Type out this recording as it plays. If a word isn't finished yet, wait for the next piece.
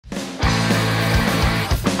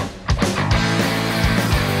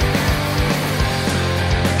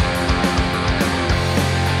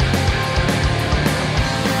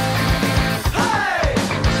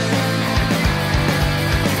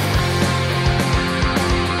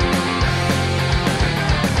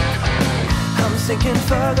sinking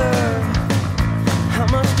further. How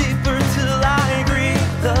much deeper till I greet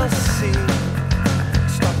the sea?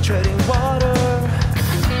 Stop treading water.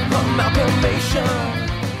 Amalgamation.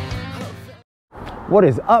 What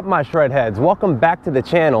is up, my shred heads? Welcome back to the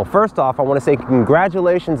channel. First off, I want to say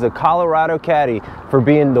congratulations to Colorado Caddy for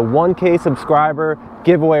being the 1K subscriber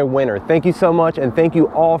giveaway winner. Thank you so much, and thank you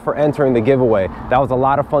all for entering the giveaway. That was a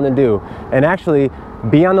lot of fun to do. And actually,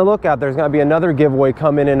 be on the lookout. There's going to be another giveaway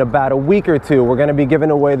coming in about a week or two. We're going to be giving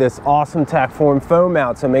away this awesome TACK form foam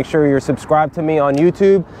mount, so make sure you're subscribed to me on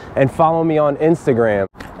YouTube and follow me on Instagram.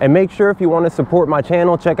 And make sure if you want to support my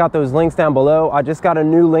channel, check out those links down below. I just got a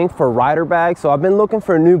new link for rider bags, so I've been looking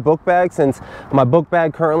for a new book bag since my book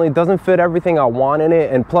bag currently doesn't fit everything I want in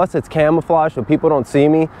it, and plus it's camouflage so people don't see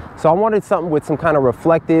me. So I wanted something with some kind of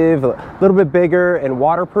reflective, a little bit bigger and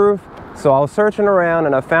waterproof. So I was searching around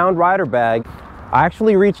and I found Rider Bag. I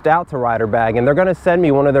actually reached out to Rider Bag and they're going to send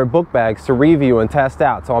me one of their book bags to review and test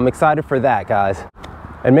out. So I'm excited for that, guys.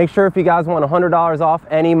 And make sure if you guys want $100 off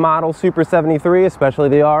any model SUPER73, especially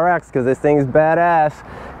the RX, because this thing is badass,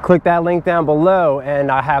 click that link down below.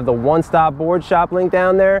 And I have the One Stop Board Shop link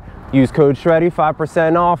down there. Use code Shreddie,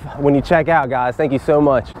 5% off when you check out, guys. Thank you so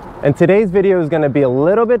much. And today's video is going to be a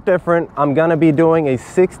little bit different. I'm going to be doing a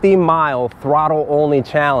 60-mile throttle only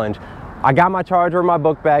challenge. I got my charger in my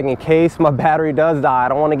book bag in case my battery does die. I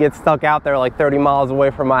don't want to get stuck out there like 30 miles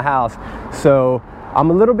away from my house. So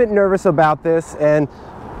I'm a little bit nervous about this, and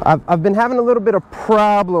I've been having a little bit of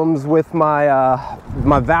problems with my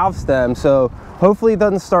my valve stem, so hopefully it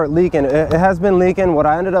doesn't start leaking. It has been leaking. What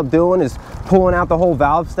I ended up doing is pulling out the whole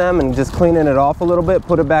valve stem and just cleaning it off a little bit,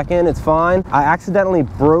 put it back in, it's fine. I accidentally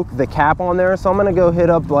broke the cap on there, so I'm gonna go hit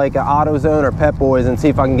up like an AutoZone or Pep Boys and see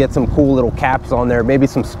if I can get some cool little caps on there. Maybe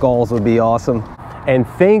some skulls would be awesome. And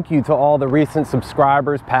thank you to all the recent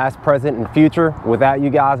subscribers, past, present, and future. Without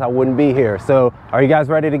you guys, I wouldn't be here. So are you guys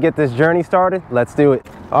ready to get this journey started? Let's do it.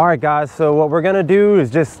 All right, guys, so what we're gonna do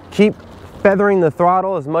is just keep feathering the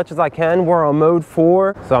throttle as much as I can. We're on mode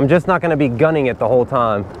 4, so I'm just not gonna be gunning it the whole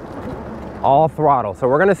time. All throttle. So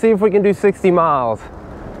we're gonna see if we can do 60 miles.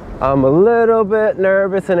 I'm a little bit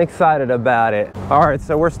nervous and excited about it. All right,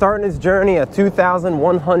 so we're starting this journey at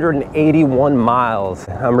 2,181 miles.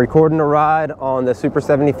 I'm recording the ride on the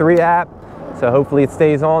SUPER73 app, so hopefully it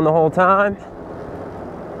stays on the whole time.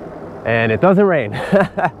 And it doesn't rain.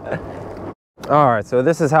 All right, so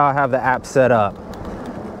this is how I have the app set up.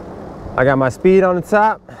 I got my speed on the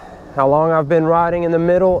top, how long I've been riding in the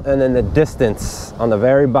middle, and then the distance on the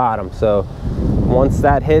very bottom. So once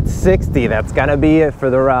that hits 60, that's gonna be it for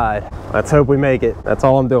the ride. Let's hope we make it. That's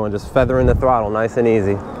all I'm doing, just feathering the throttle nice and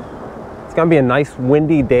easy. It's gonna be a nice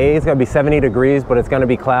windy day. It's gonna be 70 degrees, but it's gonna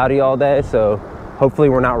be cloudy all day, so hopefully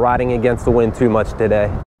we're not riding against the wind too much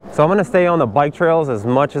today. So I'm gonna stay on the bike trails as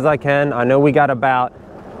much as I can. I know we got about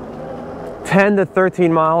 10 to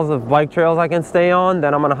 13 miles of bike trails I can stay on.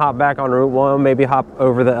 Then I'm gonna hop back on Route 1, maybe hop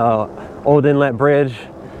over the old Inlet Bridge,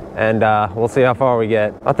 and we'll see how far we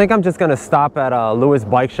get. I think I'm just gonna stop at Lewis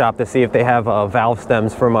Bike Shop to see if they have valve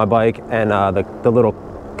stems for my bike and the little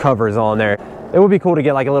covers on there. It would be cool to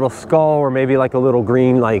get like a little skull or maybe like a little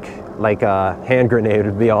green like hand grenade.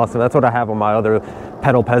 Would be awesome. That's what I have on my other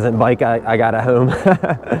pedal peasant bike I got at home.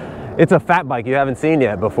 It's a fat bike you haven't seen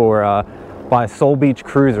yet before. By Soul Beach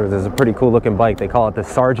Cruisers. It's a pretty cool looking bike. They call it the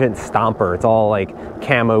Sergeant Stomper. It's all like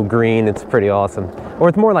camo green. It's pretty awesome. Or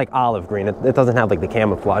it's more like olive green. It doesn't have like the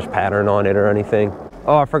camouflage pattern on it or anything.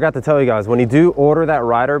 Oh, I forgot to tell you guys, when you do order that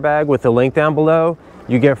rider bag with the link down below,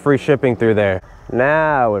 you get free shipping through there.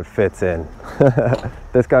 Now it fits in.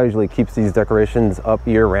 This guy usually keeps these decorations up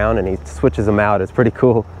year round and he switches them out. It's pretty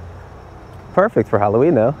cool. Perfect for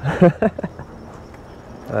Halloween though.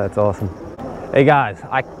 That's awesome. Hey guys,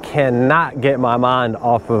 I cannot get my mind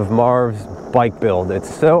off of Marv's bike build. It's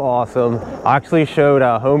so awesome. I actually showed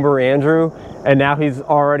Homer Andrew, and now he's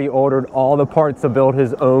already ordered all the parts to build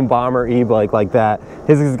his own bomber e-bike like that.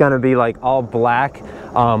 His is gonna be like all black.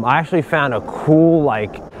 I actually found a cool,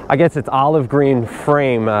 like, I guess it's olive green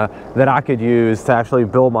frame that I could use to actually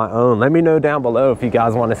build my own. Let me know down below if you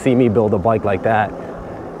guys want to see me build a bike like that.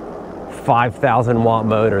 5,000 watt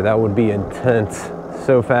motor, that would be intense.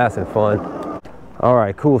 So fast and fun. All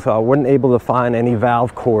right, cool. So I wasn't able to find any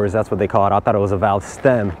valve cores. That's what they call it. I thought it was a valve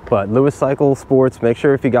stem. But Lewis Cycle Sports, make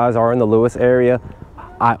sure if you guys are in the Lewis area,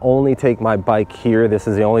 I only take my bike here. This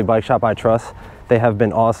is the only bike shop I trust. They have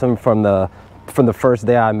been awesome from the first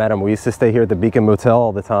day I met them. We used to stay here at the Beacon Motel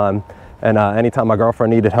all the time. And anytime my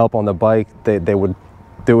girlfriend needed help on the bike, they would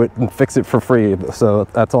do it and fix it for free. So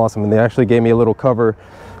that's awesome. And they actually gave me a little cover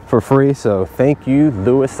for free. So thank you,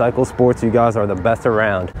 Lewis Cycle Sports. You guys are the best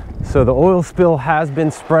around. So the oil spill has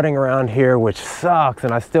been spreading around here, which sucks,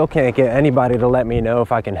 and I still can't get anybody to let me know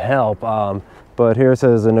if I can help. But here it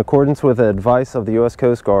says, in accordance with the advice of the U.S.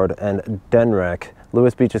 Coast Guard and DENREC,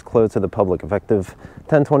 Lewis Beach is closed to the public effective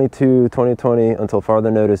 10/22/2020 until further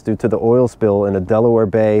notice due to the oil spill in the Delaware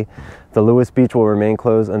Bay. The Lewis Beach will remain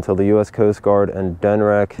closed until the U.S. Coast Guard and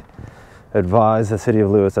DENREC advise the city of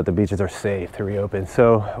Lewis that the beaches are safe to reopen.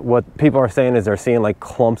 So what people are saying is they're seeing like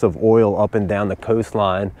clumps of oil up and down the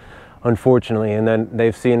coastline, unfortunately, and then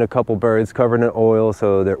they've seen a couple birds covered in oil.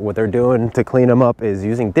 So what they're doing to clean them up is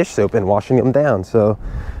using dish soap and washing them down. So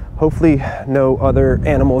hopefully no other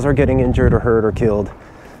animals are getting injured or hurt or killed.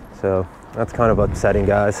 So that's kind of upsetting,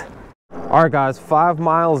 guys. All right, guys, 5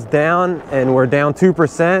 miles down and we're down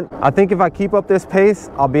 2%. I think if I keep up this pace,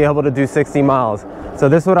 I'll be able to do 60 miles. So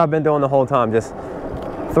this is what I've been doing the whole time, just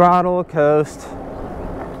throttle, coast,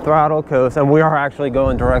 and we are actually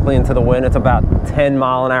going directly into the wind. It's about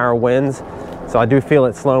 10-mile-an-hour winds, so I do feel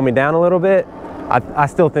it slowing me down a little bit. I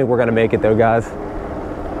still think we're gonna make it though, guys.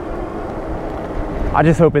 I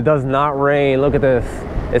just hope it does not rain. Look at this.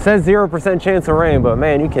 It says 0% chance of rain, but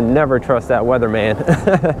man, you can never trust that weather, man.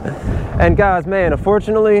 And guys, man,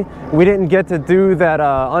 unfortunately, we didn't get to do that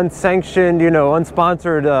unsanctioned,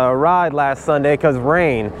 unsponsored ride last Sunday because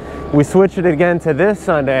rain. We switched it again to this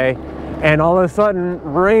Sunday, and all of a sudden,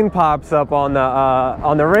 rain pops up on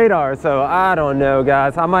the radar. So I don't know,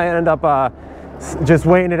 guys. I might end up just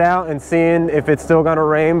waiting it out and seeing if it's still gonna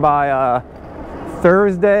rain by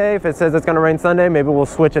Thursday. If it says it's gonna rain Sunday, maybe we'll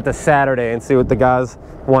switch it to Saturday and see what the guys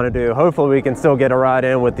want to do. Hopefully we can still get a ride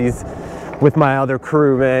in with my other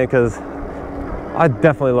crew, man, because I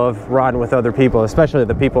definitely love riding with other people, especially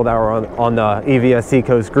the people that were on the EVSC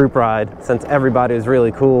Coast group ride, since everybody is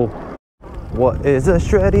really cool. What is a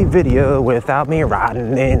Shreddie video without me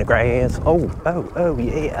riding in the grass? Oh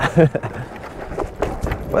yeah.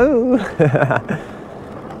 Whoa.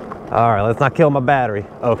 All right, let's not kill my battery.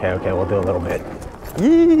 Okay, we'll do a little bit.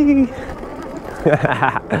 Yee.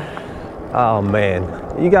 Oh man,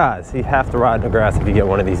 you guys, you have to ride in the grass if you get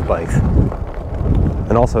one of these bikes.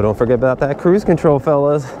 And also don't forget about that cruise control,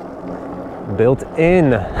 fellas. Built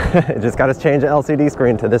in. Just got to change the LCD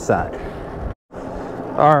screen to this side.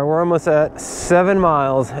 All right, we're almost at 7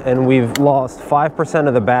 miles and we've lost 5%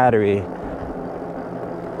 of the battery.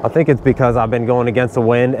 I think it's because I've been going against the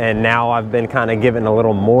wind and now I've been kind of giving a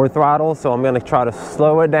little more throttle. So I'm gonna try to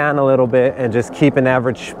slow it down a little bit and just keep an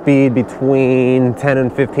average speed between 10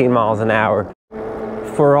 and 15 miles an hour.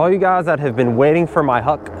 For all you guys that have been waiting for my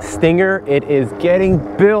HUCK Stinger, it is getting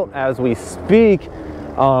built as we speak.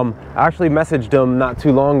 I actually messaged them not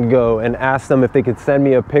too long ago and asked them if they could send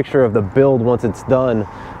me a picture of the build once it's done.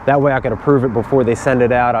 That way I could approve it before they send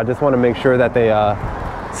it out. I just want to make sure that they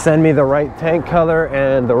send me the right tank color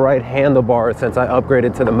and the right handlebars since I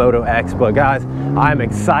upgraded to the Moto X. But guys, I'm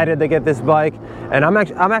excited to get this bike, and I'm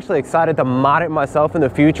actually excited to mod it myself in the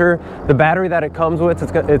future. The battery that it comes with,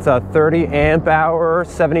 it's a 30 amp hour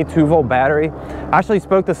 72 volt battery. I actually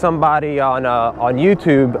spoke to somebody on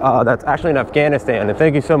YouTube that's actually in Afghanistan, and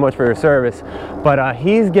thank you so much for your service, but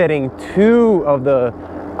he's getting 2 of the,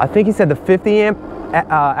 I think he said the 50 amp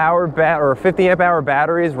hour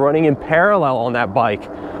batteries running in parallel on that bike.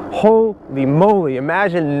 Holy moly,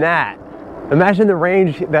 imagine that. Imagine the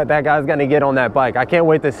range that guy's gonna get on that bike. I can't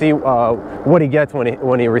wait to see what he gets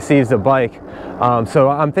when he receives the bike. So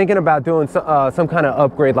I'm thinking about doing some kind of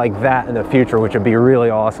upgrade like that in the future, which would be really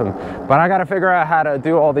awesome. But I gotta figure out how to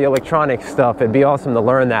do all the electronic stuff. It'd be awesome to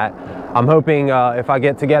learn that. I'm hoping if I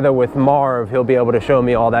get together with Marv, he'll be able to show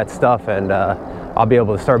me all that stuff, and I'll be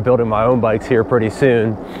able to start building my own bikes here pretty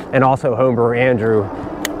soon. And also homebrew Andrew,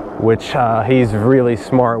 which he's really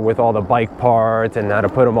smart with all the bike parts and how to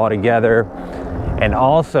put them all together. And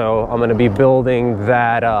also I'm going to be building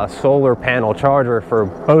that solar panel charger for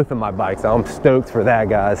both of my bikes. I'm stoked for that,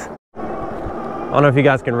 guys. I don't know if you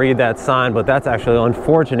guys can read that sign, but that's actually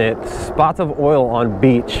unfortunate. Spots of oil on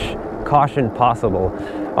beach. Caution possible.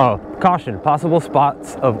 Oh, caution, possible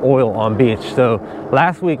spots of oil on beach. So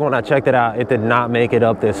last week when I checked it out, it did not make it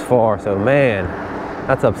up this far. So man,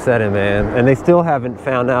 that's upsetting, man. And they still haven't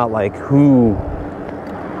found out like who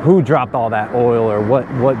dropped all that oil or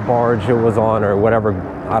what barge it was on or whatever.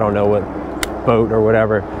 I don't know what boat or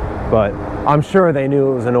whatever, but I'm sure they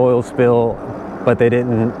knew it was an oil spill, but they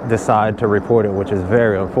didn't decide to report it, which is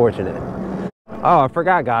very unfortunate. Oh, I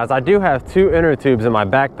forgot, guys. I do have 2 inner tubes in my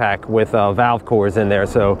backpack with valve cores in there.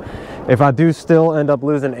 So if I do still end up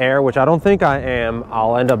losing air, which I don't think I am,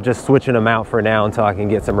 I'll end up just switching them out for now until I can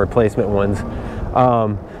get some replacement ones.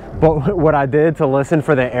 But what I did to listen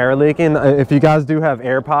for the air leaking, if you guys do have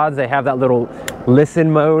AirPods, they have that little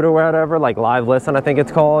listen mode or whatever, like live listen I think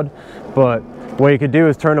it's called. But what you could do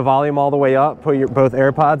is turn the volume all the way up, put your both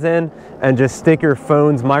AirPods in, and just stick your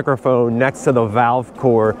phone's microphone next to the valve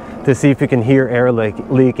core to see if you can hear air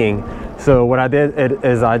leaking. So what I did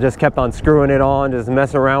is I just kept on screwing it on, just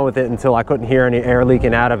messing around with it until I couldn't hear any air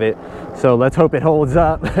leaking out of it. So let's hope it holds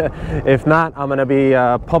up. If not, I'm gonna be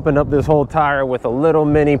pumping up this whole tire with a little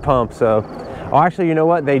mini pump. So, oh, actually, you know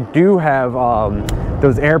what? They do have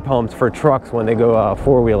those air pumps for trucks when they go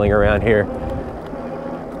four-wheeling around here.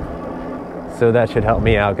 So that should help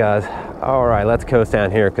me out, guys. All right, let's coast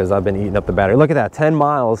down here because I've been eating up the battery. Look at that, 10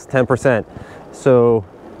 miles, 10%. So,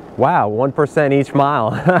 wow, 1% each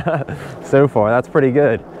mile so far. That's pretty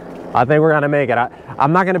good. I think we're gonna make it.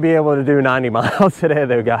 I'm not gonna be able to do 90 miles today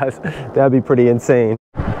though, guys. That'd be pretty insane.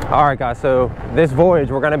 All right, guys, so this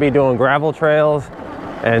voyage, we're gonna be doing gravel trails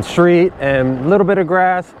and street and a little bit of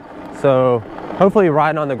grass. So hopefully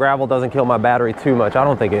riding on the gravel doesn't kill my battery too much. I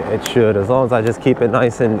don't think it should, as long as I just keep it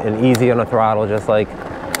nice and easy on the throttle, just like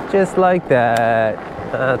that.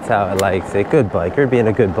 That's how it likes it. Good bike. You're being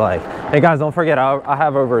a good bike. Hey guys, don't forget, I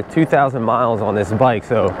have over 2,000 miles on this bike,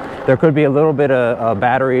 so there could be a little bit of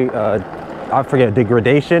battery, I forget,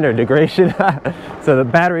 degradation. So the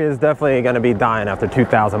battery is definitely going to be dying after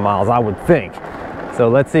 2,000 miles, I would think. So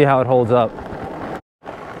let's see how it holds up.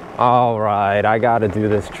 All right, I got to do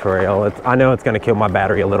this trail. I know it's going to kill my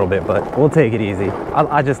battery a little bit, but we'll take it easy.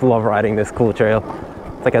 I just love riding this cool trail.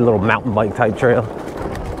 It's like a little mountain bike type trail.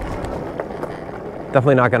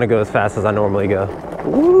 Definitely not gonna go as fast as I normally go.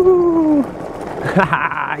 Woo!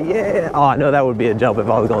 Yeah! Oh, I know that would be a jump if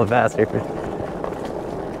I was going faster.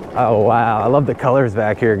 Oh wow, I love the colors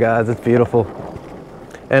back here, guys. It's beautiful.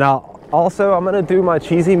 And I'm gonna do my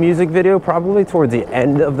cheesy music video probably towards the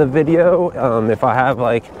end of the video, if I have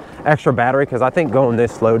like extra battery, because I think going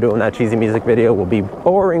this slow doing that cheesy music video will be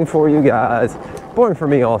boring for you guys. Boring for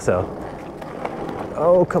me also.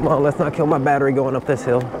 Oh, come on, let's not kill my battery going up this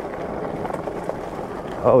hill.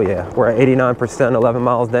 Oh yeah, we're at 89%, 11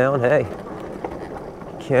 miles down. Hey,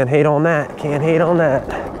 can't hate on that, can't hate on that.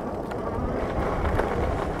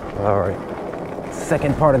 All right,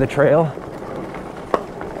 second part of the trail.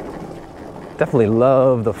 Definitely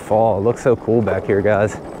love the fall. It looks so cool back here,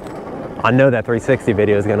 guys. I know that 360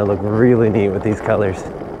 video is gonna look really neat with these colors.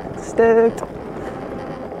 Stoked.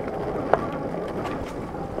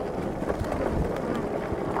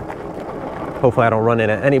 Hopefully I don't run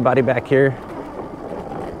into anybody back here.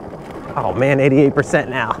 Oh man, 88%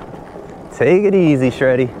 now. Take it easy,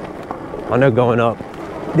 Shreddie. I know going up,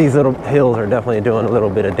 these little hills are definitely doing a little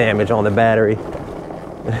bit of damage on the battery.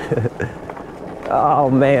 Oh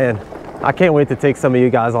man, I can't wait to take some of you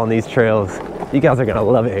guys on these trails. You guys are gonna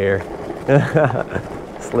love it here.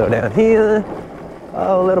 Slow down here.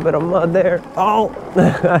 Oh, a little bit of mud there. Oh!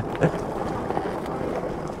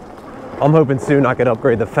 I'm hoping soon I can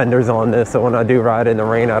upgrade the fenders on this so when I do ride in the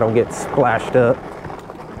rain, I don't get splashed up.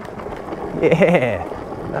 Yeah,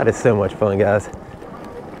 that is so much fun, guys.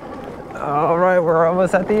 All right, we're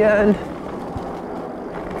almost at the end.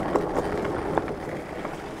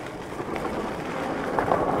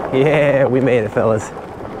 Yeah, we made it, fellas.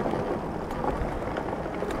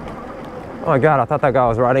 Oh my God, I thought that guy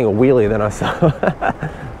was riding a wheelie, then I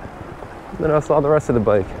saw the rest of the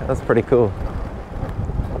bike. That's pretty cool.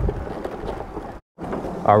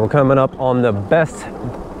 All right, we're coming up on the best,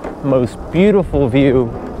 most beautiful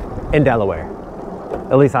view in Delaware.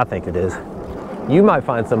 At least I think it is. You might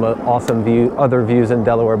find some awesome other views in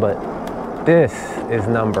Delaware, but this is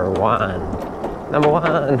number one. Number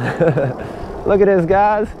one. Look at this,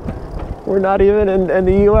 guys. We're not even in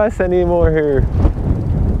the US anymore here.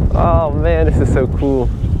 Oh man, this is so cool.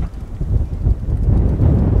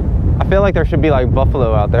 I feel like there should be like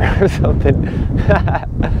buffalo out there or something.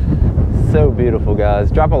 So beautiful, guys.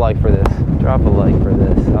 Drop a like for this. Drop a like for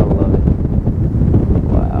this. I love it.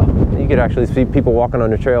 Wow. You could actually see people walking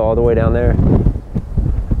on the trail all the way down there.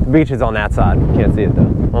 The beach is on that side. Can't see it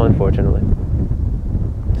though, unfortunately.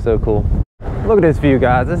 So cool. Look at this view,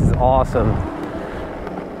 guys. This is awesome.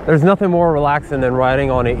 There's nothing more relaxing than riding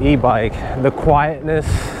on an e-bike. The quietness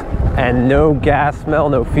and no gas smell,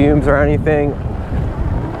 no fumes or anything.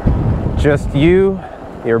 Just you,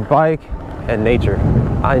 your bike, and nature.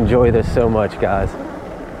 I enjoy this so much, guys.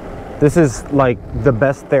 This is like the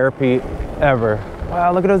best therapy ever.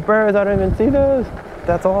 Wow, look at those birds. I didn't even see those.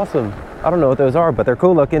 That's awesome. I don't know what those are, but they're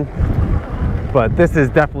cool looking. But this is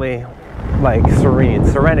definitely like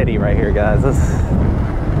serenity right here, guys.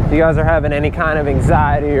 If you guys are having any kind of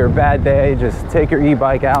anxiety or bad day, just take your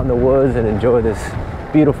e-bike out in the woods and enjoy this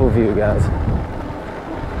beautiful view, guys.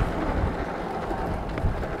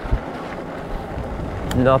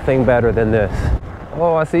 Nothing better than this.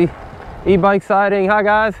 Oh, I see e-bike sighting. Hi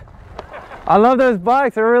guys. I love those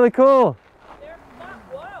bikes. They're really cool. They're fun.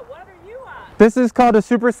 Whoa, what are you on? This is called a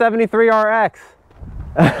SUPER73 RX.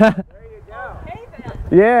 There you go. Okay then.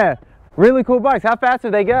 Yeah, really cool bikes. How fast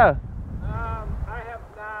do they go? I have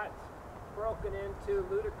not broken into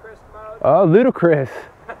ludicrous mode. Oh, ludicrous.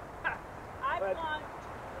 I've gone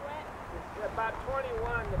about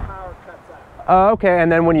 21, the power cuts out. Oh, okay,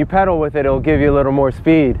 and then when you pedal with it, it'll give you a little more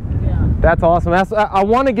speed. Yeah. That's awesome. I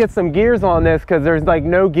want to get some gears on this because there's like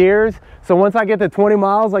no gears. So once I get to 20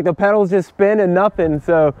 miles, like the pedals just spin and nothing.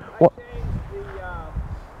 So I changed the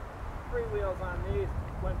freewheels on these,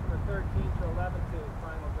 went from a 13 to 11 to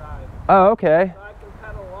final drive. oh, okay. So I can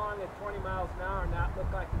pedal along at 20 miles an hour and not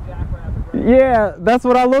look like a jackrabbit. Right? Yeah, that's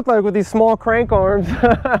what I look like with these small crank arms. How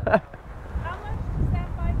much does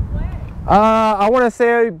that bike weigh? I want to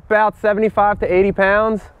say about 75 to 80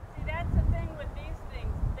 pounds. See, that's the thing with these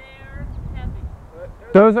things. They're heavy.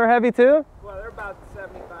 Those are heavy too? Well, they're about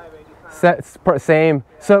 75, 80 pounds. Same. Yeah.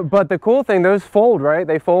 So, but the cool thing, those fold, right?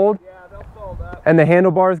 They fold Yeah, they'll fold up. and the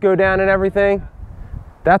handlebars go down and everything.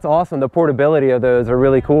 That's awesome. The portability of those are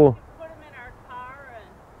really cool. We put them in our car and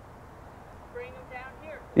bring them down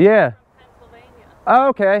here. Yeah. From Pennsylvania. Oh,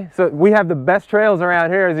 okay. So we have the best trails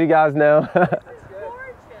around here, as you guys know. This is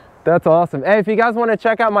gorgeous. That's awesome. Hey, if you guys want to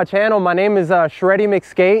check out my channel, my name is Shreddie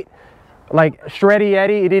McSkate, like Shreddie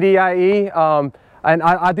Eddie, E-D-D-I-E. And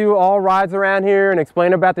I do all rides around here and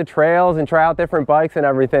explain about the trails and try out different bikes and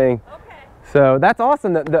everything. Okay. So that's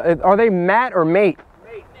awesome. Are they matte or mate?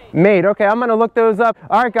 Mate. Mate. Okay, I'm gonna look those up.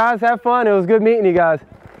 All right, guys, have fun. It was good meeting you guys.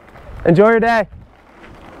 Enjoy your day.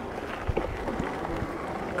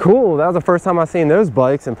 Cool. That was the first time I've seen those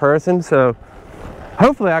bikes in person. So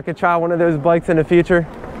hopefully I could try one of those bikes in the future.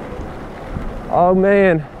 Oh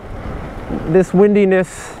man, this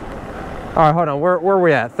windiness. All right, hold on, where are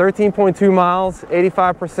we at? 13.2 miles,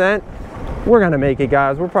 85%. We're gonna make it,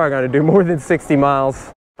 guys. We're probably gonna do more than 60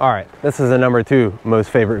 miles. All right, this is the #2 most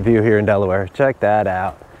favorite view here in Delaware. Check that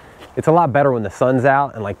out. It's a lot better when the sun's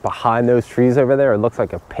out and like behind those trees over there, it looks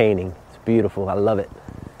like a painting. It's beautiful, I love it.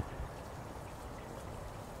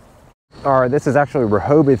 All right, this is actually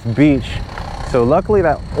Rehoboth Beach. So luckily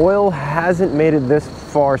that oil hasn't made it this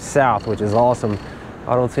far south, which is awesome.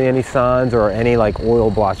 I don't see any signs or any like oil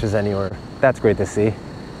blotches anywhere. That's great to see.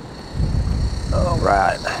 All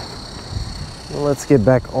right, let's get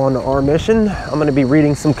back on our mission. I'm gonna be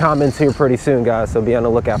reading some comments here pretty soon, guys, so be on the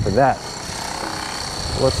lookout for that.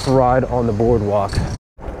 Let's ride on the boardwalk.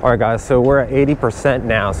 All right, guys, so we're at 80%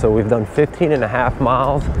 now, so we've done 15.5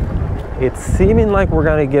 miles. It's seeming like we're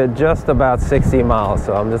gonna get just about 60 miles,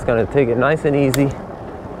 so I'm just gonna take it nice and easy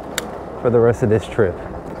for the rest of this trip.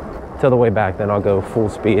 Till the way back, then I'll go full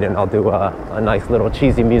speed and I'll do a nice little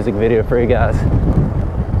cheesy music video for you guys.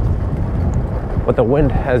 But the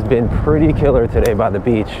wind has been pretty killer today by the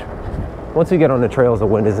beach. Once you get on the trails, the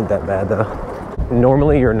wind isn't that bad though.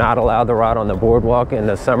 Normally you're not allowed to ride on the boardwalk in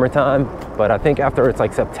the summertime, but I think after it's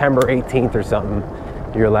like September 18th or something,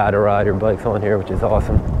 you're allowed to ride your bikes on here, which is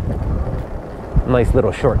awesome. Nice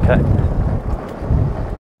little shortcut.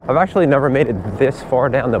 I've actually never made it this far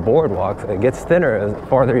down the boardwalk. It gets thinner the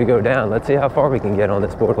farther you go down. Let's see how far we can get on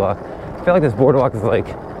this boardwalk. I feel like this boardwalk is like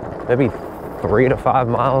maybe 3 to 5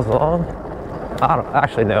 miles long. I don't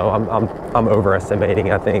actually know. I'm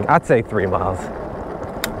overestimating. I think I'd say 3 miles.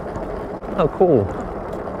 Oh, cool.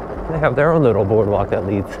 They have their own little boardwalk that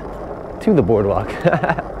leads to the boardwalk.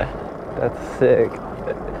 That's sick.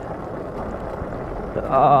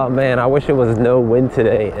 Oh man, I wish it was no wind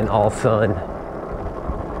today and all sun.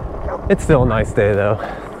 It's still a nice day though.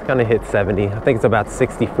 It's gonna hit 70. I think it's about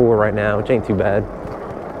 64 right now, which ain't too bad.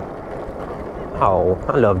 Oh,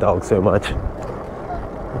 I love dogs so much.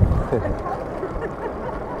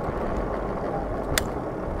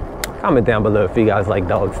 Comment down below if you guys like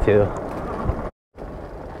dogs too.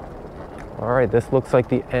 All right, this looks like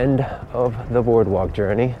the end of the boardwalk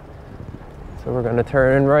journey. So we're gonna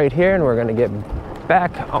turn right here and we're gonna get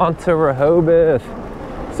back onto Rehoboth.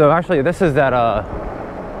 So actually this is that,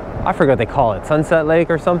 I forget what they call it, Sunset Lake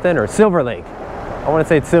or something, or Silver Lake. I wanna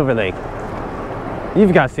say it's Silver Lake.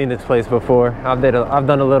 You guys seen this place before. I've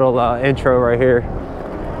done a little intro right here.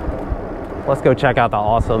 Let's go check out the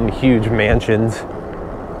awesome, huge mansions.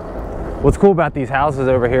 What's cool about these houses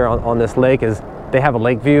over here on this lake is they have a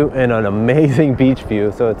lake view and an amazing beach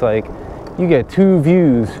view. So it's like, you get 2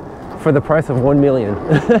 views for the price of $1 million.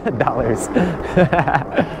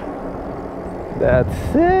 That's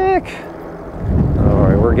sick. All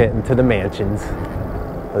right, we're getting to the mansions.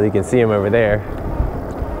 Well, you can see them over there.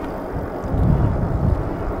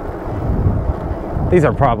 These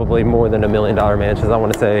are probably more than $1 million mansions. I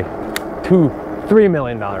want to say $2-3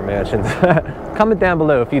 million mansions. Comment down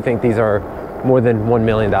below if you think these are more than $1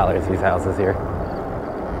 million, these houses here.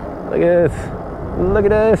 Look at this. Look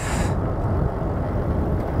at this.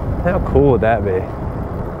 How cool would that be?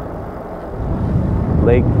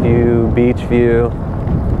 Lake view, beach view.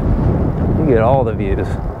 You get all the views.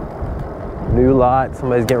 New lot,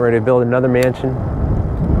 somebody's getting ready to build another mansion.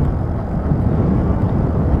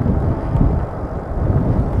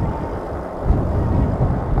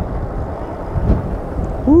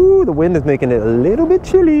 Ooh, the wind is making it a little bit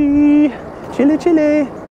chilly. Chilly, chilly.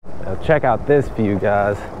 Now check out this view,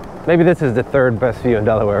 guys. Maybe this is the third best view in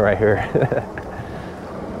Delaware right here.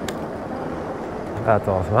 That's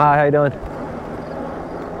awesome. Hi, how you doing?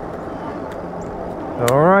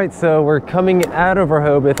 All right, so we're coming out of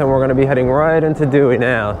Rehoboth and we're gonna be heading right into Dewey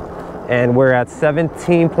now. And we're at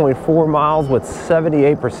 17.4 miles with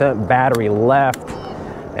 78% battery left.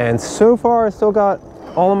 And so far, I still got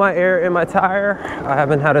all of my air in my tire. I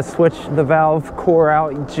haven't had to switch the valve core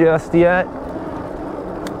out just yet.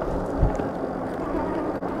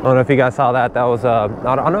 I don't know if you guys saw that. That was I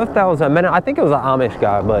don't know if that was I think it was an Amish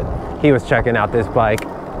guy, but he was checking out this bike.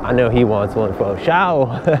 I know he wants one for show.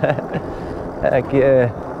 Heck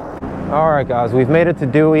yeah. All right, guys, we've made it to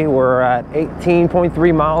Dewey. We're at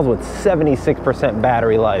 18.3 miles with 76%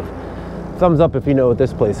 battery life. Thumbs up if you know what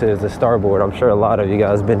this place is, the Starboard. I'm sure a lot of you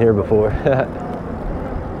guys have been here before.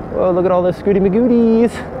 Whoa, look at all the Scooty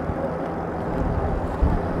Magooties.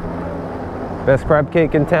 Best crab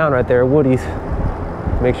cake in town right there, Woody's.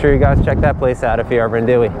 Make sure you guys check that place out if you're ever in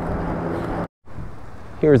Dewey.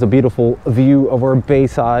 Here's a beautiful view of our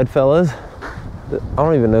Bayside, fellas. I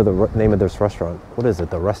don't even know the name of this restaurant. What is it,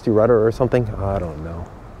 the Rusty Rudder or something? I don't know.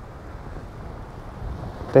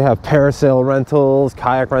 They have parasail rentals,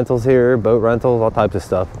 kayak rentals here, boat rentals, all types of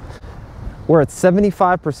stuff. We're at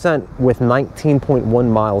 75% with 19.1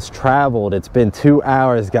 miles traveled. It's been 2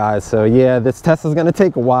 hours, guys. So yeah, this test is gonna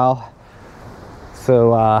take a while.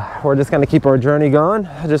 So we're just gonna keep our journey going.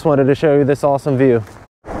 I just wanted to show you this awesome view.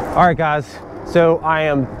 All right, guys. So I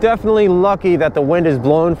am definitely lucky that the wind is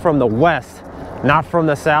blowing from the west, not from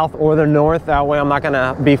the south or the north. That way I'm not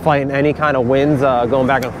gonna be fighting any kind of winds going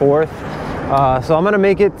back and forth. So I'm gonna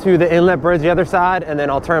make it to the inlet bridge the other side, and then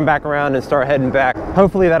I'll turn back around and start heading back.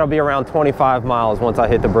 Hopefully that'll be around 25 miles once I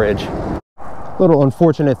hit the bridge. Little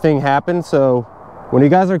unfortunate thing happened. So when you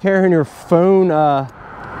guys are carrying your phone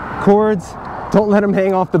cords, don't let them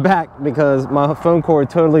hang off the back, because my phone cord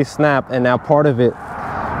totally snapped and now part of it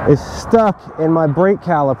is stuck in my brake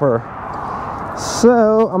caliper.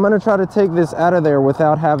 So I'm gonna try to take this out of there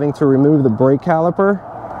without having to remove the brake caliper,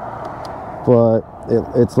 but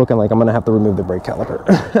it's looking like I'm gonna have to remove the brake caliper.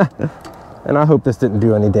 And I hope this didn't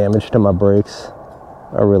do any damage to my brakes.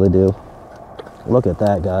 I really do. Look at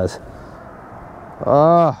that, guys.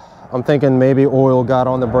 I'm thinking maybe oil got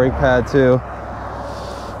on the brake pad too.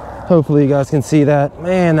 Hopefully you guys can see that.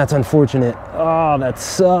 Man, that's unfortunate. Oh, that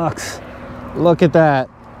sucks. Look at that.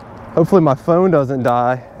 Hopefully my phone doesn't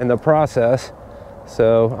die in the process.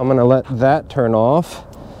 So I'm gonna let that turn off.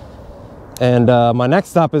 And my next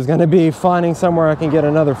stop is gonna be finding somewhere I can get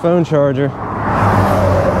another phone charger.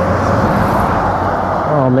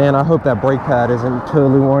 Oh man, I hope that brake pad isn't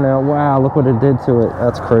totally worn out. Wow, look what it did to it.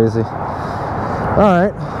 That's crazy. All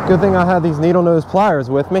right, good thing I have these needle nose pliers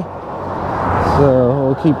with me. So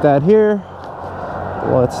we'll keep that here.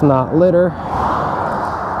 Let's not litter.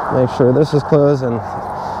 Make sure this is closed and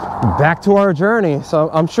back to our journey. So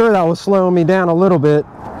I'm sure that was slowing me down a little bit.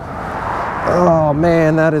 Oh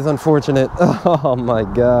man, that is unfortunate. Oh my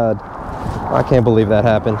God. I can't believe that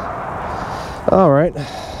happened. All right,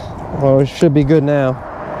 well, it should be good now.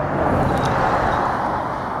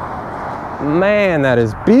 Man, that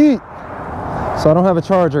is beat. So I don't have a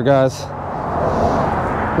charger, guys.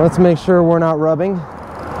 Let's make sure we're not rubbing.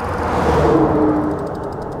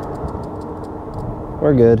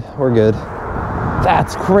 We're good, we're good.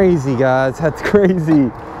 That's crazy, guys, that's crazy.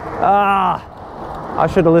 I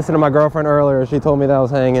should have listened to my girlfriend earlier. She told me that was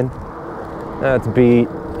hanging. That's beat.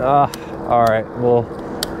 All right, we'll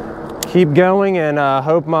keep going and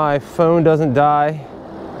hope my phone doesn't die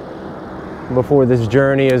before this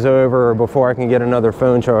journey is over, or before I can get another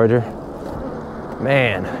phone charger.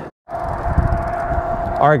 Man.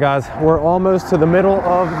 All right, guys, we're almost to the middle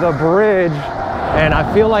of the bridge, and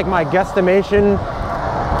I feel like my guesstimation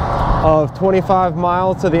of 25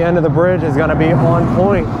 miles to the end of the bridge is gonna be on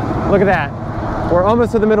point. Look at that. We're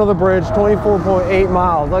almost to the middle of the bridge, 24.8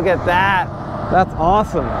 miles. Look at that. That's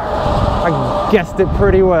awesome. I guessed it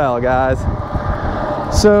pretty well, guys.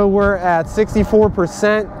 So we're at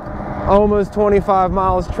 64%, almost 25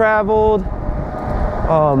 miles traveled.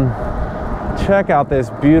 Check out this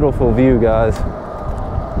beautiful view, guys.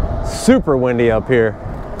 Super windy up here.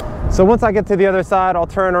 So once I get to the other side, I'll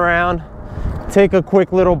turn around, take a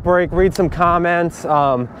quick little break, read some comments,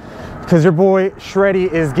 because your boy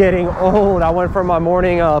Shreddie is getting old. I went for my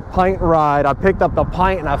morning pint ride. I picked up the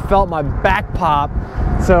pint and I felt my back pop.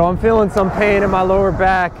 So I'm feeling some pain in my lower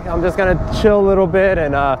back. I'm just gonna chill a little bit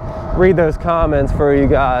and read those comments for you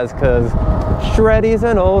guys, because Shreddie's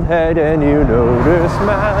an old head and you know this,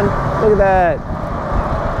 man. Look at that.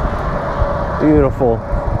 Beautiful.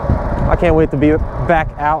 I can't wait to be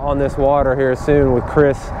back out on this water here soon with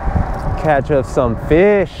Chris. Catch up some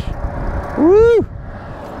fish. Woo!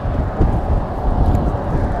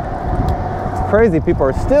 It's crazy, people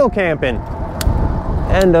are still camping.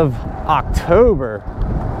 End of October.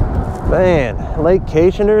 Man, Lake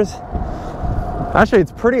Cationers. Actually,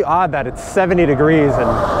 it's pretty odd that it's 70 degrees and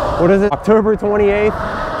what is it, October 28th?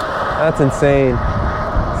 That's insane.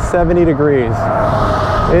 70 degrees.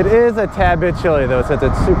 It is a tad bit chilly though, since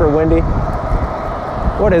it's super windy.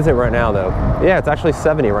 What is it right now though? Yeah, it's actually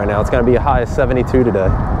 70 right now. It's gonna be a high of 72 today.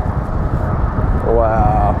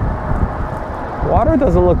 Wow. Water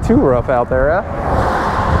doesn't look too rough out there, huh?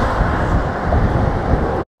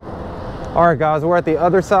 All right guys, we're at the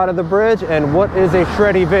other side of the bridge, and what is a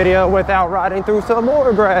Shreddie video without riding through some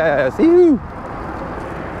more grass? Ew.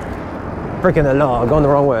 Freaking the log, going the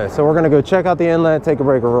wrong way. So we're gonna go check out the inlet, take a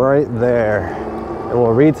break right there. And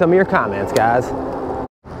we'll read some of your comments, guys.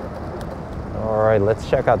 All right, let's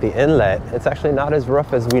check out the inlet. It's actually not as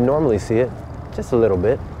rough as we normally see it, just a little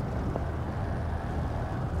bit.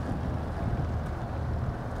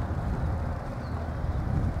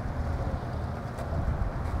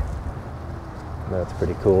 That's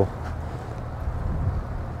pretty cool.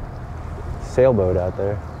 Sailboat out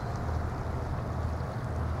there.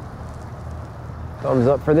 Thumbs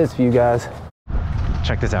up for this view, guys.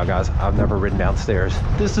 Check this out, guys. I've never ridden downstairs.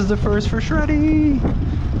 This is the first for Shreddie.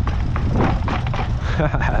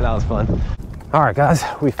 That was fun. All right, guys,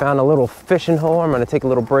 we found a little fishing hole. I'm gonna take a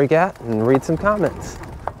little break at and read some comments.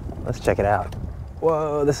 Let's check it out.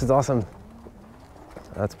 Whoa, this is awesome.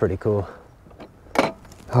 That's pretty cool.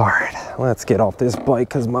 All right, let's get off this bike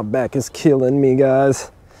because my back is killing me,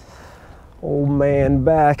 guys. Old man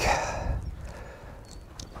back.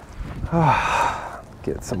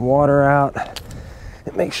 Get some water out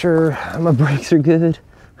and make sure my brakes are good.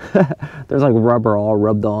 There's like rubber all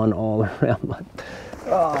rubbed on all around my...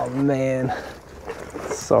 Oh man.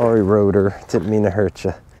 Sorry, rotor. Didn't mean to hurt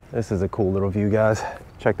you. This is a cool little view, guys.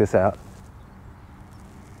 Check this out.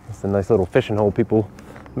 It's a nice little fishing hole people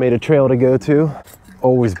made a trail to go to.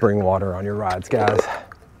 Always bring water on your rides, guys.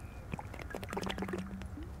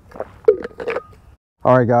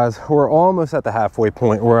 All right, guys, we're almost at the halfway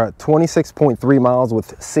point. We're at 26.3 miles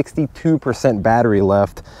with 62% battery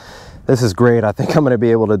left. This is great. I think I'm gonna be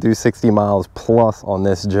able to do 60 miles plus on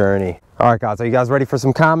this journey. All right, guys, are you guys ready for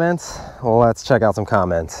some comments? Well, let's check out some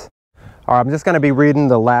comments. All right, I'm just gonna be reading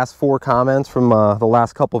the last 4 comments from the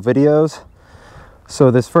last couple videos. So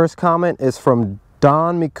this first comment is from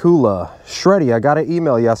Don Mikula. Shreddie, I got an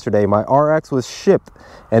email yesterday. My RX was shipped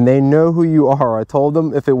and they know who you are. I told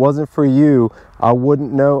them if it wasn't for you, I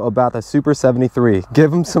wouldn't know about the Super73.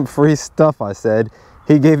 Give him some free stuff, I said.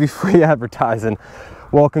 He gave you free advertising.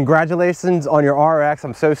 Well, congratulations on your RX.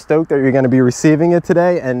 I'm so stoked that you're gonna be receiving it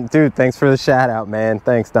today. And dude, thanks for the shout out, man.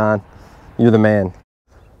 Thanks, Don. You're the man.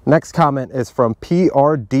 Next comment is from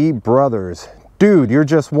PRD Brothers. Dude, you're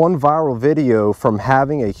just one viral video from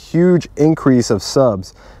having a huge increase of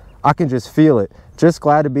subs. I can just feel it. Just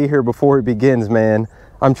glad to be here before it begins, man.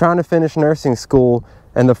 I'm trying to finish nursing school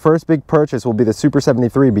and the first big purchase will be the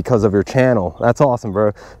Super73 because of your channel. That's awesome,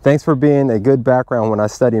 bro. Thanks for being a good background when I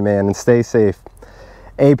study, man, and stay safe.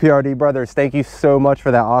 APRD Brothers, thank you so much for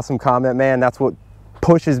that awesome comment, man. That's what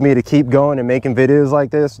pushes me to keep going and making videos like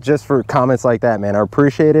this, just for comments like that, man. I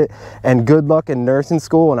appreciate it, and good luck in nursing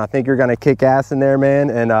school, and I think you're gonna kick ass in there, man.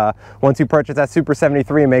 And once you purchase that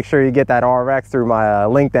Super73, make sure you get that RX through my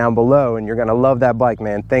link down below, and you're gonna love that bike,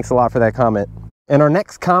 man. Thanks a lot for that comment. And our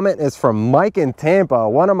next comment is from Mike in Tampa,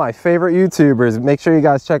 one of my favorite YouTubers. Make sure you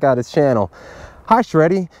guys check out his channel. Hi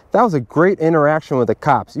Shreddie, that was a great interaction with the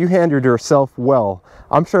cops. You handled yourself well.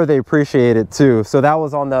 I'm sure they appreciate it too. So that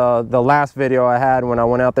was on the last video I had when I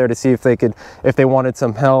went out there to see if they wanted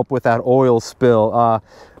some help with that oil spill.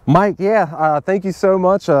 Mike, yeah, thank you so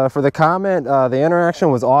much for the comment. The interaction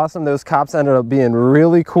was awesome. Those cops ended up being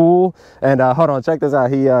really cool. And hold on, check this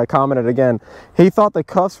out. He commented again. He thought the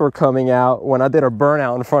cuffs were coming out when I did a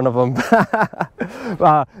burnout in front of him.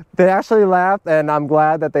 They actually laughed, and I'm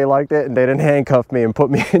glad that they liked it and they didn't handcuff me and put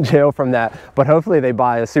me in jail from that. But hopefully they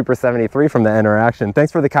buy a Super73 from the interaction.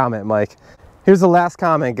 Thanks for the comment, Mike. Here's the last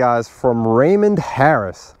comment, guys, from Raymond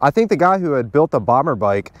Harris. I think the guy who had built the bomber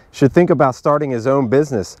bike should think about starting his own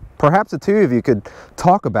business. Perhaps the two of you could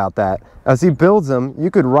talk about that. As he builds them,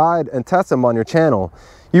 you could ride and test them on your channel.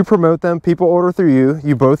 You promote them, people order through you,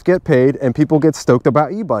 you both get paid, and people get stoked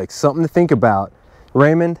about e-bikes. Something to think about.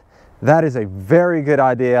 Raymond, that is a very good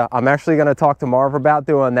idea. I'm actually going to talk to Marv about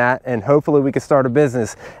doing that, and hopefully we can start a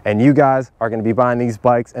business. And you guys are going to be buying these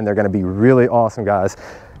bikes, and they're going to be really awesome, guys.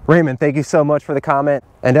 Raymond, thank you so much for the comment.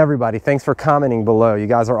 And everybody, thanks for commenting below. You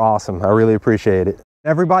guys are awesome. I really appreciate it.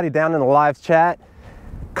 Everybody down in the live chat,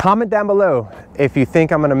 comment down below if you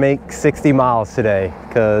think I'm gonna make 60 miles today,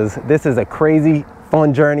 because this is a crazy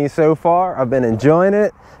fun journey so far. I've been enjoying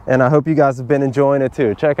it, and I hope you guys have been enjoying it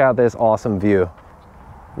too. Check out this awesome view.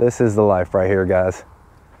 This is the life right here, guys.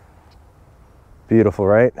 Beautiful,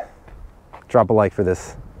 right? Drop a like for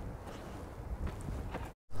this.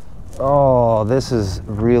 Oh, this is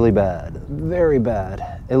really bad, very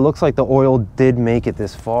bad. It looks like the oil did make it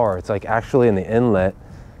this far. It's like actually in the inlet.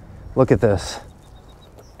 Look at this.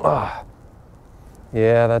 Oh,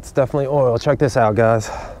 yeah, that's definitely oil. Check this out, guys.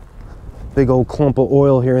 Big old clump of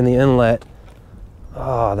oil here in the inlet.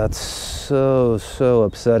 Oh, that's so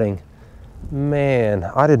upsetting. Man,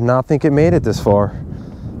 I did not think it made it this far.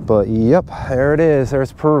 But yep, there it is.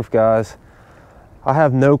 There's proof, guys. I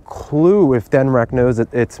have no clue if Denrec knows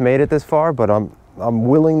that it's made it this far, but I'm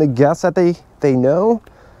willing to guess that they know.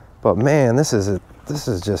 But man, this is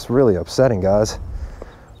just really upsetting, guys.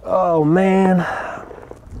 Oh man,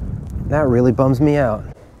 that really bums me out.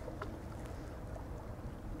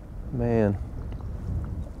 Man,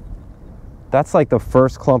 that's like the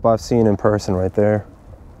first clump I've seen in person right there.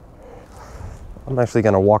 I'm actually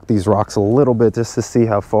gonna walk these rocks a little bit just to see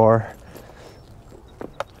how far.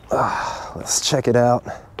 Let's check it out.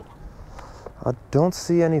 I don't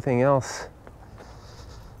see anything else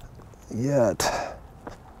yet.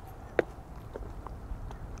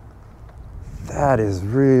 That is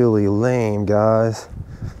really lame, guys.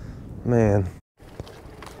 Man.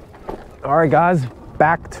 All right, guys,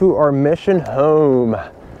 back to our mission home.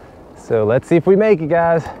 So let's see if we make it,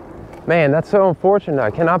 guys. Man, that's so unfortunate.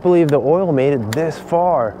 I cannot believe the oil made it this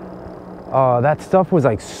far. That stuff was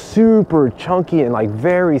like super chunky and like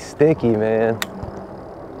very sticky, man.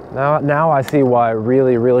 Now I see why it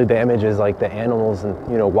really damages like the animals and,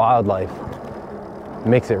 you know, wildlife.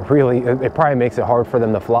 It probably makes it hard for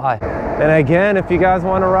them to fly. And again, if you guys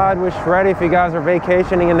want to ride with Shreddie, if you guys are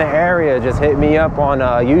vacationing in the area, just hit me up on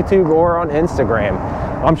YouTube or on Instagram.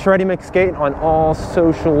 I'm Shreddie McSkate on all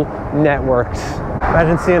social networks.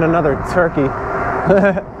 Imagine seeing another turkey.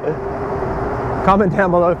 Comment down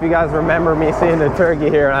below if you guys remember me seeing a turkey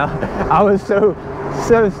here. I was so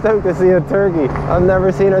stoked to see a turkey. I've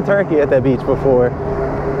never seen a turkey at the beach before.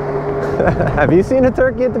 Have you seen a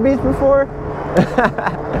turkey at the beach before?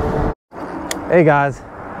 Hey guys,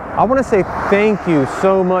 I want to say thank you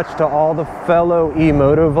so much to all the fellow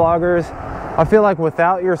e-moto vloggers. I feel like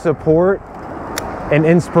without your support and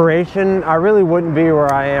inspiration, I really wouldn't be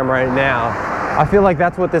where I am right now. I feel like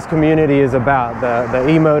that's what this community is about, the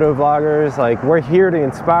e-moto vloggers. Like, we're here to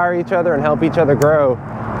inspire each other and help each other grow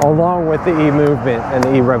along with the e-movement and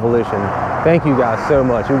the e-revolution. Thank you guys so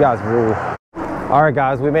much. You guys rule. All right,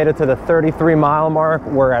 guys, we made it to the 33-mile mark.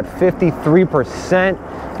 We're at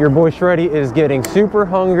 53%. Your boy Shreddie is getting super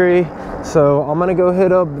hungry. So I'm gonna go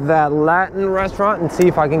hit up that Latin restaurant and see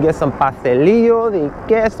if I can get some pastelillo de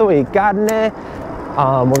queso y carne.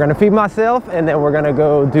 We're gonna feed myself, and then we're gonna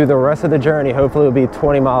go do the rest of the journey. Hopefully it'll be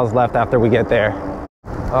 20 miles left after we get there.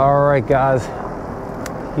 All right, guys,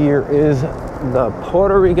 here is the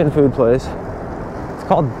Puerto Rican food place. It's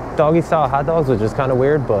called Doggy Style Hot Dogs, which is kind of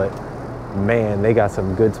weird, but man, they got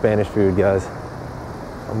some good Spanish food, guys.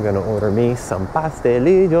 I'm gonna order me some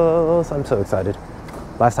pastelillos. I'm so excited.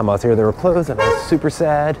 Last time I was here, they were closed, and I was super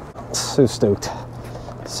sad. So stoked.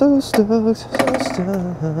 So stoked, so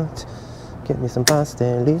stoked. Get me some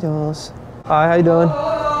pastelillos. Hi, how you doing?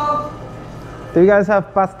 Hello. Do you guys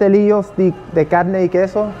have pastelillos de carne y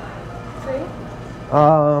queso? Sí.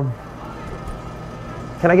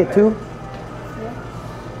 Can I get two? Yeah.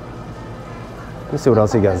 Let me see what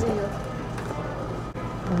else you guys.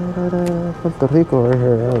 Puerto Rico right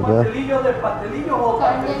here. There we go. ¿Pastelillo de pastelillo o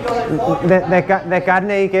pastelillo de pollo? De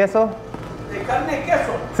carne y queso? ¿De carne y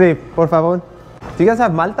queso? Sí, por favor. Do you guys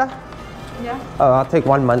have Malta? Yeah. Oh, I'll take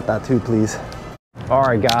one Malta too, please. All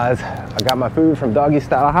right, guys, I got my food from Doggy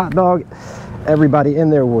Style Hot Dog. Everybody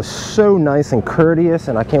in there was so nice and courteous,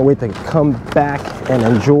 and I can't wait to come back and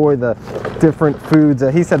enjoy the different foods.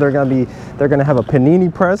 He said they're gonna have a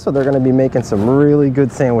panini press, so they're gonna be making some really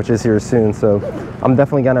good sandwiches here soon. So I'm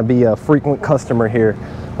definitely gonna be a frequent customer here.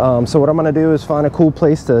 So what I'm gonna do is find a cool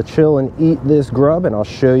place to chill and eat this grub, and I'll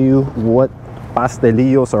show you what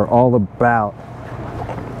pastelillos are all about.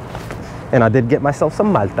 And I did get myself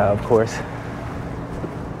some Malta, of course.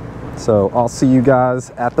 So I'll see you guys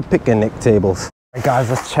at the picnic tables. All right, guys,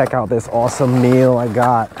 let's check out this awesome meal I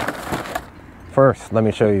got. First, let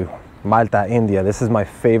me show you Malta India. This is my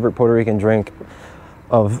favorite Puerto Rican drink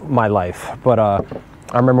of my life. But I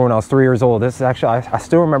remember when I was 3 years old, this is actually, I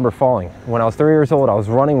still remember falling. When I was 3 years old, I was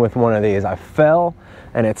running with one of these. I fell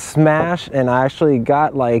and it smashed, and I actually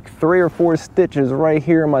got like 3 or 4 stitches right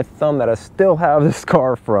here in my thumb that I still have the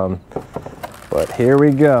scar from. But here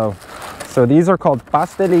we go. So these are called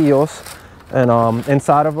pastelillos, and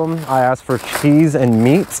inside of them I asked for cheese and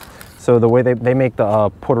meat. So the way they make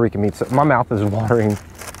the Puerto Rican meat, so my mouth is watering.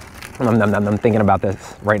 I'm thinking about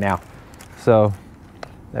this right now. So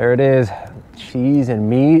there it is, cheese and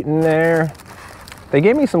meat in there. They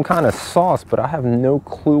gave me some kind of sauce, but I have no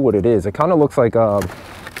clue what it is. It kind of looks like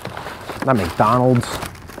not McDonald's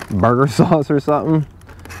burger sauce or something.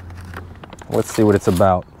 Let's see what it's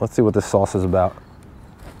about. Let's see what this sauce is about.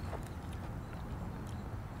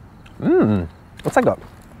 It's like a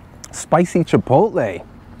spicy chipotle.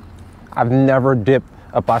 I've never dipped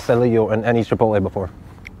a pastelillo in any chipotle before.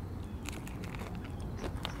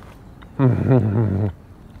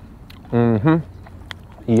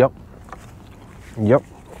 Yep.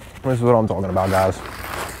 This is what I'm talking about, guys.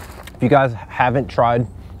 If you guys haven't tried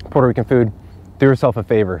Puerto Rican food, do yourself a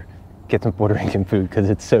favor. Get some Puerto Rican food because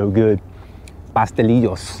it's so good.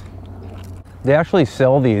 Pastelillos. They actually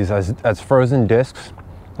sell these as frozen discs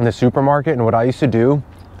in the supermarket, and what I used to do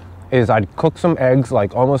is I'd cook some eggs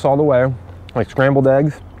like almost all the way, like scrambled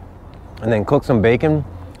eggs, and then cook some bacon,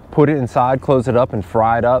 put it inside, close it up, and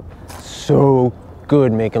fry it up. So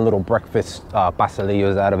good, making little breakfast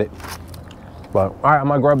pastelillos out of it. But all right, I'm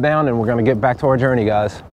gonna grub down and we're gonna get back to our journey,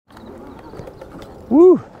 guys.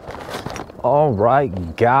 Woo! All right,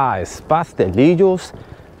 guys, pastelillos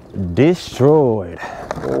destroyed.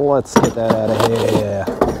 Let's get that out of here.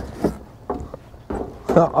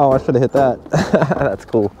 Oh, I should have hit that. That's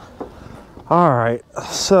cool. All right,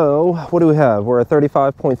 so what do we have? We're at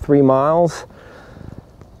 35.3 miles.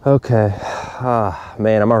 Okay,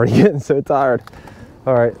 man, I'm already getting so tired.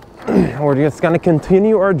 All right, we're just gonna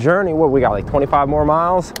continue our journey. What, we got like 25 more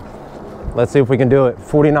miles? Let's see if we can do it.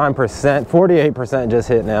 49%, 48% just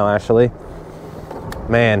hit now, actually.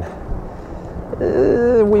 Man,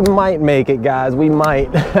 we might make it, guys, we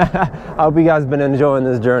might. I hope you guys have been enjoying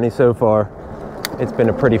this journey so far. It's been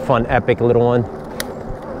a pretty fun, epic little one.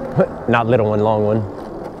 Not little one, long one.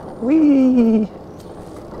 Whee!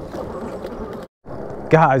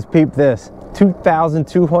 Guys, peep this.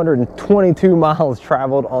 2,222 miles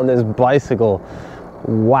traveled on this bicycle.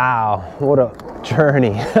 Wow, what a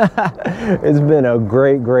journey. It's been a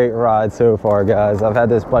great ride so far, guys. I've had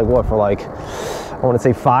this bike, what, for like, I want to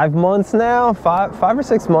say 5 months now? Five or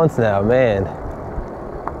 6 months now, man.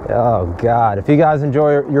 Oh God, if you guys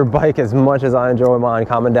enjoy your bike as much as I enjoy mine,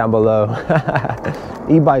 comment down below.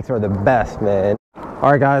 E-bikes are the best, man.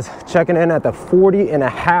 All right, guys, checking in at the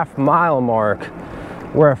 40.5 mile mark.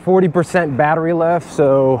 We're at 40% battery left,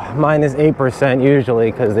 so mine is 8%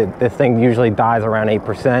 usually, because this thing usually dies around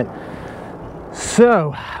 8%.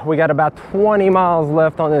 So we got about 20 miles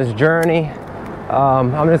left on this journey.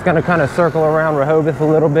 I'm just gonna kind of circle around Rehoboth a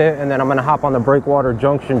little bit, and then I'm gonna hop on the Breakwater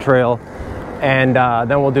Junction Trail, and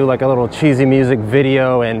then we'll do like a little cheesy music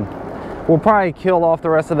video, and we'll probably kill off the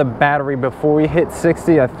rest of the battery before we hit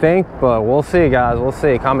 60, I think, but we'll see, guys, we'll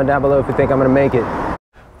see. Comment down below if you think I'm gonna make it.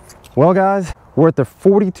 Well, guys, we're at the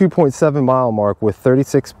 42.7 mile mark with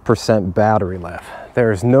 36% battery left.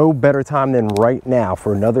 There's no better time than right now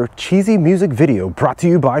for another cheesy music video brought to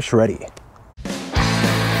you by Shreddie.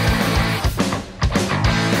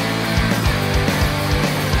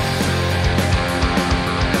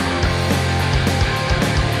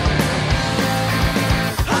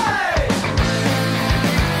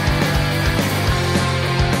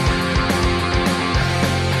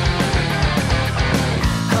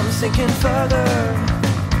 Sinking further,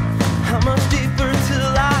 how much deeper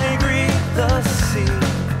till I breathe the sea?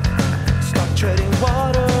 Stop treading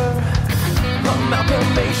water,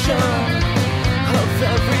 amalgamation of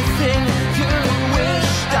everything you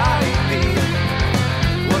wished I'd be.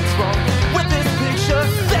 What's wrong with this picture?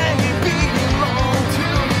 They belong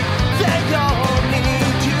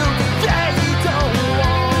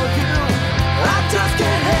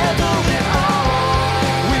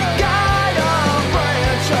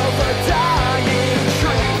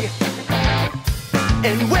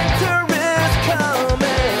and winter is coming.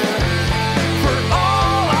 For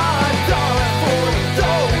all I've done for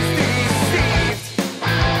those deceived,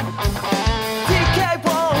 TK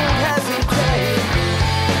won't hesitate.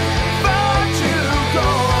 But you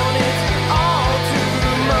gone, it's all too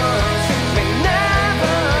much. May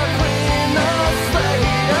never clean the slate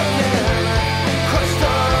again. Crushed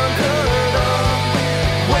under the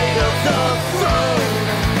weight of the throne.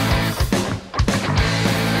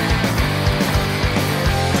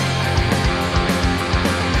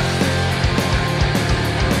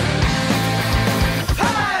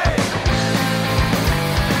 Hey!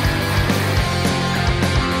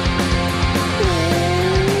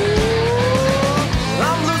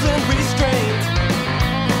 I'm losing restraint.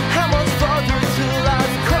 How much farther till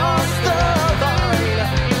I've crossed the line?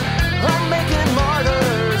 I'm making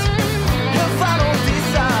martyrs. If I don't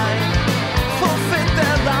decide, forfeit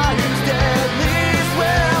their lives, dead leaves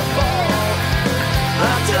will fall.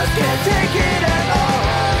 I just can't take it at all.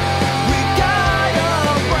 We got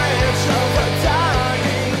a branch of a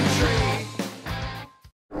dying tree.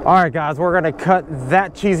 All right, guys, we're gonna cut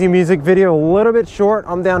that cheesy music video a little bit short.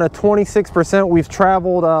 I'm down to 26%. We've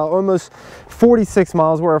traveled almost 46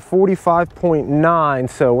 miles. We're at 45.9.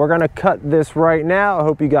 So we're gonna cut this right now. I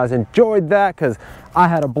hope you guys enjoyed that because I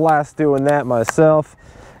had a blast doing that myself.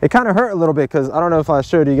 It kind of hurt a little bit because I don't know if I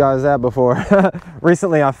showed you guys that before.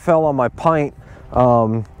 Recently, I fell on my pint.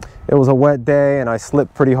 It was a wet day and I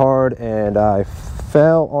slipped pretty hard and I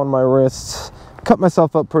fell on my wrists, cut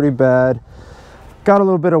myself up pretty bad. Got a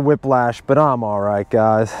little bit of whiplash, but I'm all right,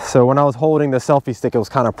 guys. So when I was holding the selfie stick, it was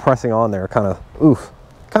kind of pressing on there, kind of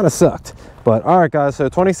sucked. But all right, guys, so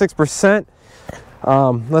 26%.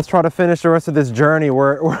 Let's try to finish the rest of this journey.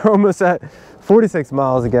 We're almost at 46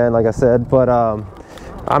 miles again, like I said. But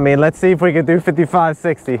I mean, let's see if we can do 55,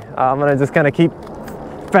 60. I'm gonna just kind of keep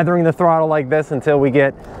feathering the throttle like this until we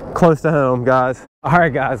get close to home, guys. All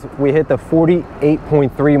right, guys, we hit the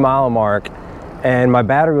 48.3 mile mark. And my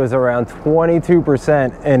battery was around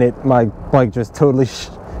 22% and my bike just totally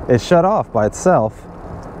it shut off by itself.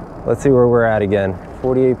 Let's see where we're at again.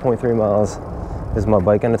 48.3 miles. Is my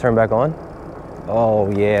bike gonna turn back on? Oh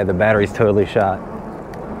yeah, the battery's totally shot.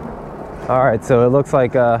 All right, so it looks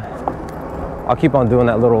like I'll keep on doing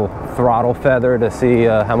that little throttle feather to see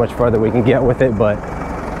how much further we can get with it, but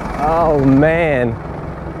oh man.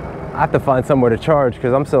 I have to find somewhere to charge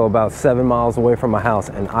because I'm still about 7 miles away from my house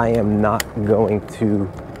and I am not going to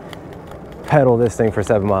pedal this thing for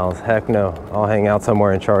 7 miles. Heck no. I'll hang out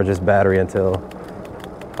somewhere and charge this battery until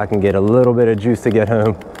I can get a little bit of juice to get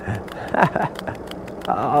home.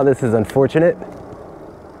 Oh, this is unfortunate.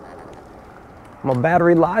 My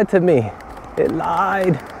battery lied to me. It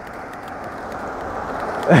lied.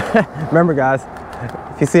 Remember, guys,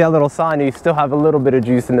 if you see that little sign, you still have a little bit of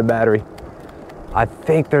juice in the battery. I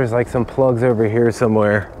think there's like some plugs over here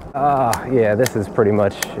somewhere. Yeah, this is pretty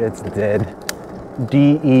much, it's dead.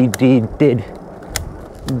 D-E-D, dead.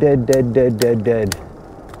 Dead, dead, dead, dead, dead.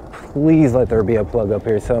 Please let there be a plug up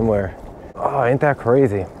here somewhere. Oh, ain't that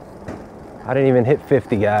crazy? I didn't even hit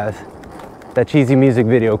 50, guys. That cheesy music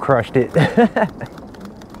video crushed it.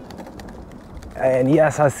 And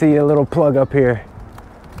yes, I see a little plug up here.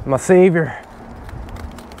 My savior.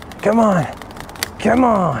 Come on, come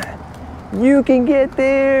on. You can get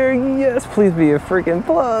there. Yes, please be a freaking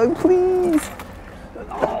plug, please.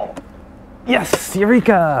 Oh, yes,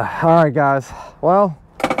 Eureka. All right, guys. Well,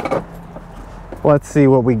 let's see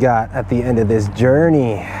what we got at the end of this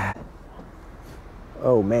journey.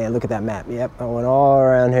 Oh man, look at that map. Yep, I went all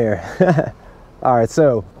around here. All right,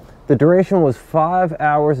 so the duration was 5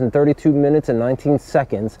 hours and 32 minutes and 19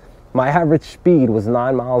 seconds. My average speed was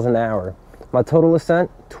 9 miles an hour. My total ascent,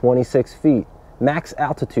 26 feet. Max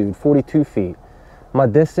altitude, 42 feet. My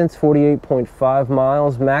distance, 48.5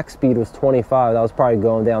 miles. Max speed was 25. That was probably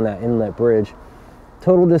going down that inlet bridge.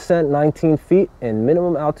 Total descent, 19 feet. And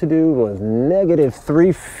minimum altitude was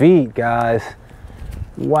 -3 feet, guys.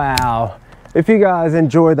 Wow. If you guys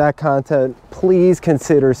enjoyed that content, please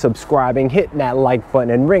consider subscribing, hitting that like button,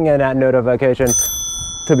 and ringing that notification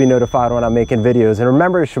to be notified when I'm making videos. And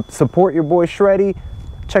remember to support your boy Shreddie.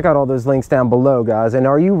 Check out all those links down below, guys. And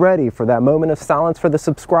are you ready for that moment of silence for the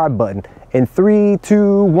subscribe button? In 3,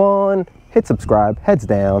 2, 1, hit subscribe, heads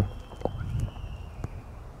down.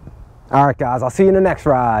 All right, guys, I'll see you in the next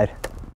ride.